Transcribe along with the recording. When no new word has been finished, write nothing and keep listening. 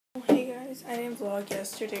guys, I didn't vlog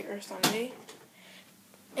yesterday or Sunday,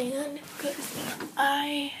 and because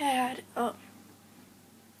I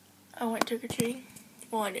went trick-or-treating.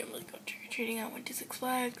 Well, I didn't really go trick-or-treating. I went to Six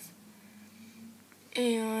Flags,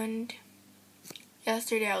 and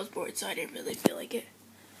yesterday I was bored, so I didn't really feel like it.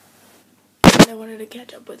 And I wanted to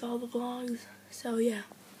catch up with all the vlogs, so yeah.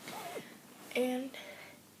 And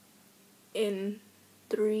in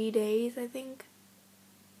 3 days, I think,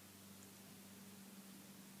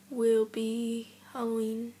 will be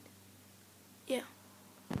Halloween. Yeah.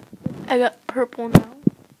 I got purple now.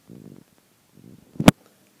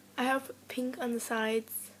 I have pink on the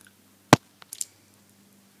sides,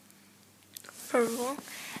 purple,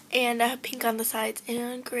 and I have pink on the sides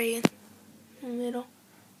and gray in the middle.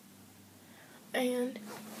 And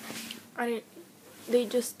they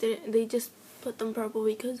just put them purple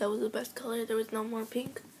because that was the best color. There was no more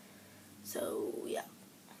pink. So yeah.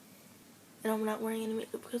 And I'm not wearing any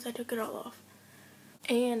makeup because I took it all off.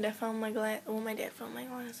 And I found my my dad found my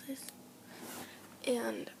glasses.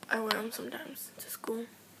 And I wear them sometimes to school.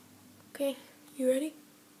 Okay, you ready?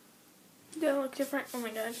 Do I look different? Oh my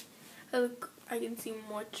gosh. I can see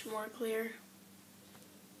much more clear.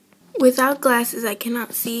 Without glasses, I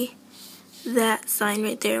cannot see that sign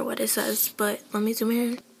right there, what it says, but let me zoom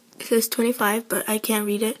in. It says 25, but I can't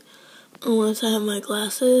read it unless I have my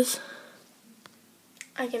glasses.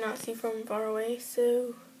 I cannot see from far away,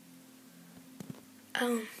 so,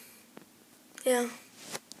 yeah.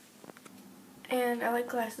 And I like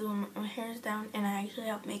glasses when my hair is down and I actually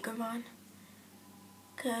have makeup on,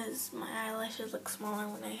 because my eyelashes look smaller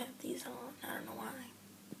when I have these on. I don't know why.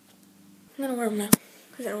 I'm gonna wear them now,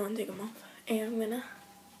 because I don't want to take them off. And I'm gonna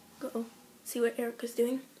go see what Erica's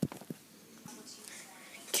doing.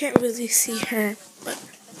 Can't really see her, but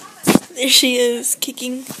there she is,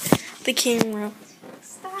 kicking the camera.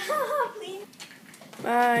 Stop, please.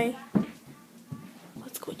 Bye.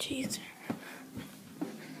 Let's go chase her.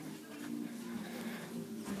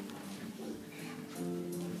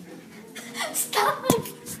 Stop!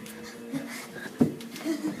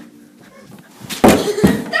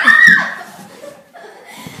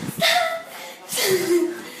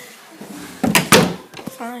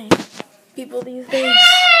 Fine. People these days.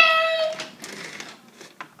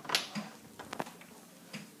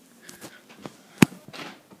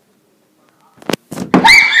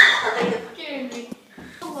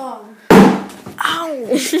 Ow!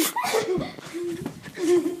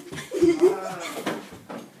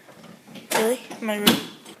 Really? Am I rude?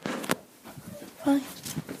 Fine.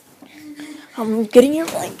 I'm getting your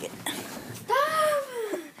blanket. Stop!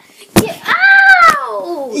 Get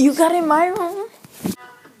out! You got in my room.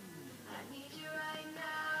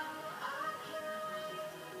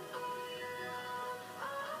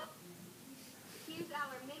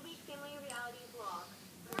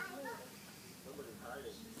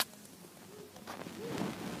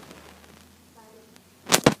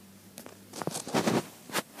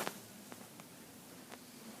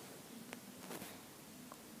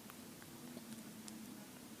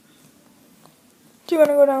 Do you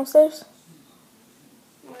want to go downstairs?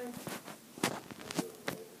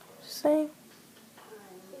 Just saying.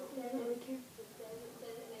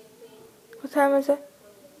 What time is it?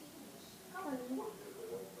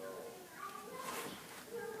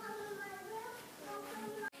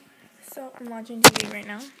 So I'm watching TV right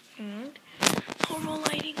now, and horrible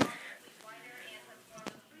lighting.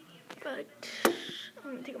 But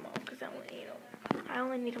I'm gonna take them off because I only need them. I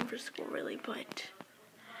only need them for school, really, but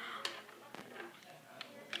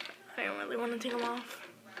I don't really want to take them off.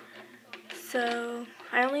 So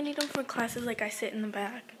I only need them for classes like I sit in the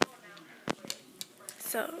back.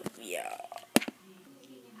 So yeah.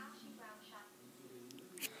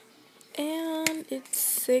 And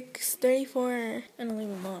it's 6:34. I'm gonna leave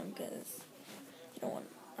them on because I don't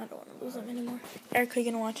want to lose them anymore. Erica, you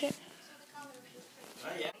gonna watch it?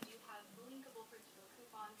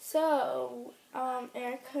 So,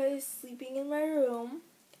 Erica is sleeping in my room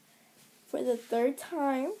for the 3rd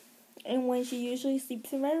time. And when she usually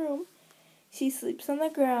sleeps in my room, she sleeps on the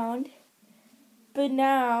ground. But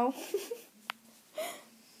now,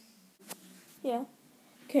 yeah.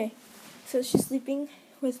 Okay, so she's sleeping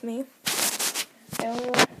with me. I only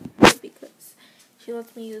want her because she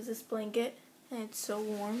lets me use this blanket, and it's so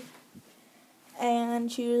warm.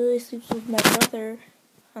 And she usually sleeps with my brother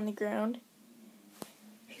on the ground.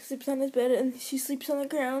 He sleeps on his bed, and she sleeps on the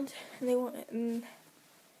ground. And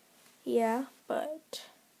yeah, but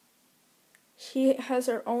she has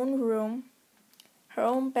her own room, her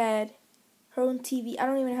own bed, her own TV. I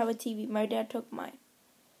don't even have a TV. My dad took mine.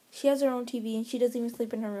 She has her own TV, and she doesn't even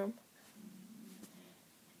sleep in her room.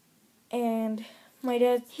 And My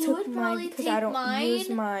dad He took would mine probably because take I don't mine. use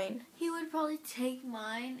mine. He would probably take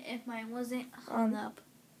mine if mine wasn't hung up.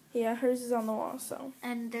 Yeah, hers is on the wall, so.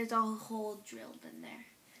 And there's a hole drilled in there.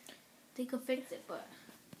 They could fix it, but.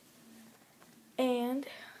 And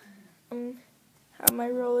have my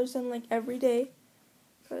rollers in like every day.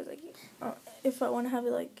 Cause like, if I want to have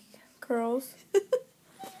it like curls.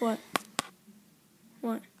 What?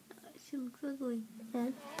 What? She looks ugly.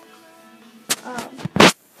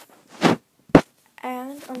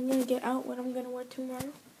 And I'm gonna get out what I'm gonna wear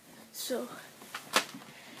tomorrow, so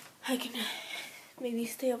I can maybe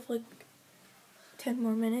stay up like 10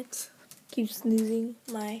 more minutes. Keep snoozing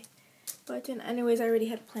my button. Anyways, I already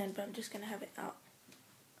had planned, but I'm just gonna have it out.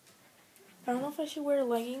 I don't know if I should wear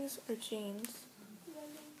leggings or jeans.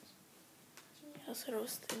 That's what I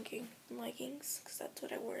was thinking. Leggings, because that's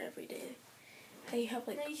what I wear every day. I have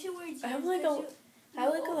like, No, you should wear jeans. I have like a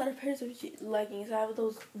lot of pairs of leggings. I have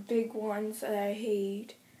those big ones that I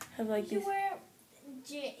hate. I have like You these. wear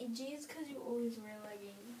jeans because you always wear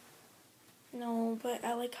leggings. No, but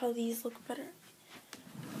I like how these look better.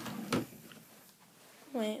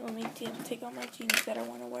 Wait, let me take out my jeans that I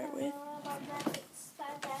want to wear it with.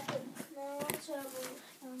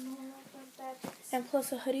 And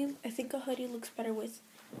plus a hoodie, I think a hoodie looks better with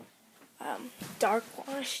dark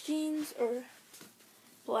wash jeans or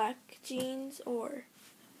black jeans or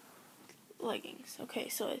leggings. Okay,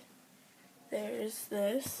 so there's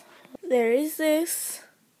this. There is this.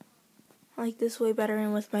 I like this way better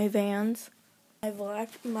and with my Vans. My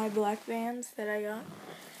black Vans that I got.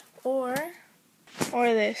 Or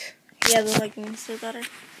this. Yeah, the leggings are better.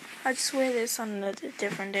 I just wear this on a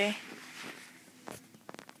different day.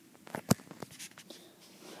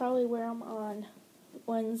 Probably wear them on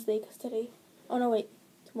Wednesday, because today... Oh, no, wait.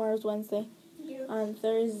 Tomorrow's Wednesday. Yeah. On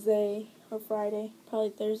Thursday or Friday. Probably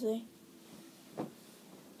Thursday. Well,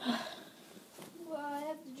 I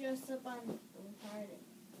have to dress up on Friday.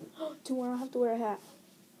 Tomorrow I have to wear a hat.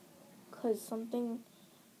 Because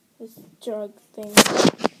this drug thing,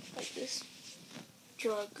 like this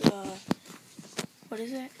drug, what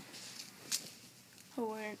is it?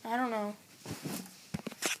 I don't know.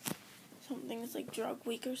 Something is like drug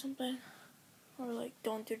week or something. Or like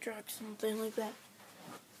don't do drugs, something like that.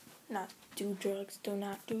 Not do drugs, do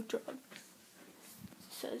not do drugs.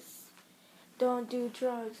 It says don't do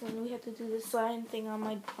drugs, and we have to do the sign thing on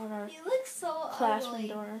our You look so classroom ugly.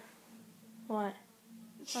 door. What?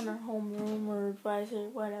 On our homeroom or advisor,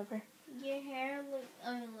 whatever. Your hair looks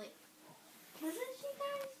ugly. Wasn't she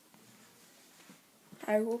guys?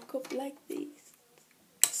 I woke up like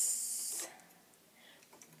this.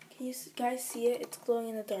 Can you guys see it? It's glowing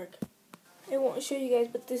in the dark. It won't show you guys,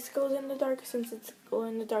 but this glows in the dark since it's glow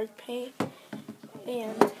in the dark paint.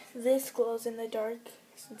 And this glows in the dark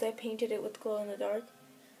since I painted it with glow in the dark.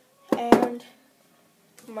 And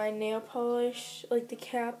my nail polish, like the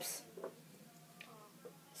caps,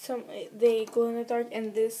 they glow in the dark,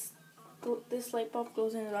 and this light bulb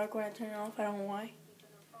glows in the dark when I turn it off. I don't know why.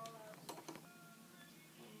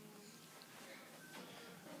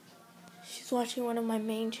 She's watching one of my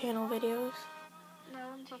main channel videos.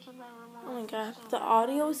 Oh my god, the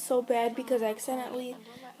audio is so bad because I accidentally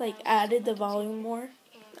added the volume more.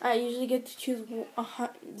 I usually get to choose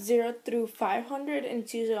 0 through 500, and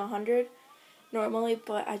it's usually 100 normally,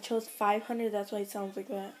 but I chose 500. That's why it sounds like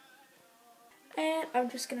that. And I'm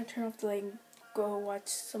just gonna turn off the light and go watch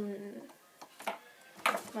some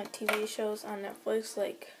my TV shows on Netflix.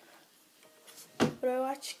 Like, what do I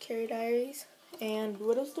watch? Carrie Diaries. And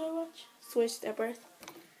what else do I watch? Switched at Birth.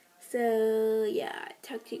 So yeah,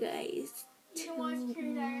 talk to you guys. You don't watch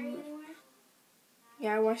Carrie Diaries anymore?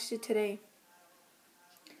 Yeah, I watched it today.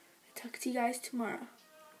 I'll talk to you guys tomorrow.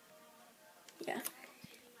 Yeah.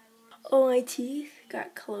 Oh, my teeth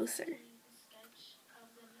got closer.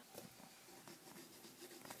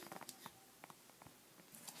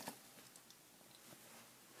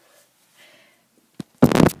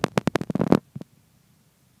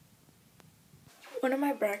 One of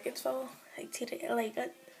my brackets fell today,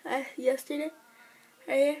 yesterday.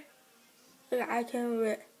 Right here. Look, I can't move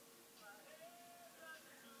it.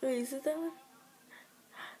 Wait, is it that one?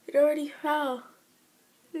 It already fell.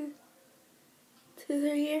 Two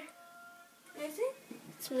right here. Is it?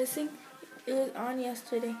 It's missing. It was on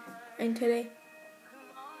yesterday and today.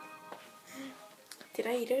 Did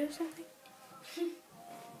I eat it or something?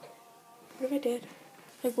 What if I did?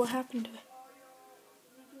 Like, what happened to it?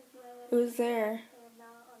 It was there.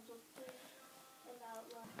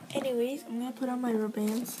 Anyways, I'm gonna put on my rubber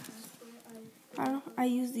bands. I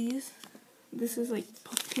use these. This is like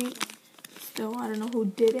puff paint. Still, I don't know who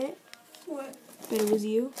did it. What? But it was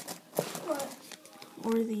you. What?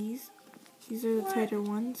 Or these. These are the tighter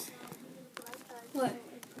ones. What?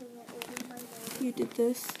 You did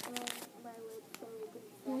this.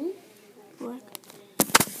 Black.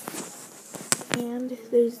 And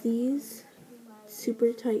there's these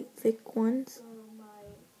super tight, thick ones.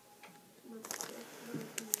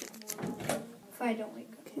 If I don't like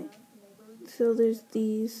it. Okay. So there's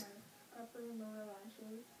these.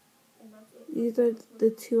 These are the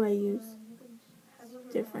two I use.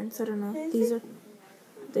 Difference, I don't know.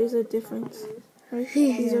 There's a difference. Right?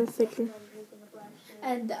 These are thicker.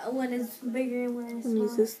 And one is bigger and one is And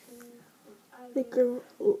use smaller. this thicker.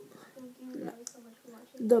 No,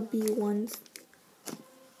 the B ones.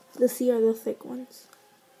 The C are the thick ones.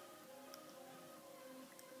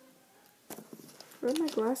 Where are my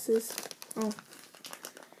glasses? Oh.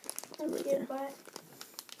 Right there.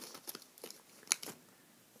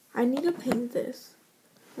 I need to paint this.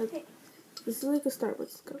 Like, this is like a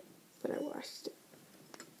Starbucks cup, but I washed it.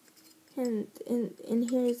 And in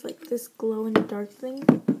here is like this glow in the dark thing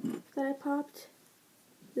that I popped.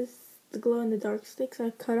 The glow in the dark sticks. I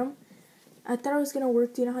cut them. I thought it was gonna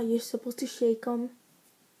work. Do you know how you're supposed to shake them?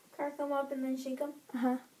 Crack them up and then shake them.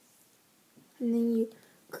 And then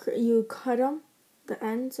you cut them, the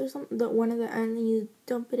ends or something. One of the ends, and you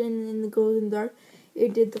dump it in the glow in the dark.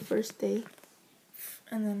 It did the first day,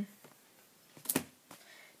 and then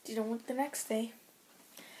didn't work the next day.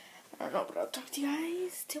 I don't know, but I'll talk to you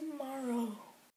guys tomorrow.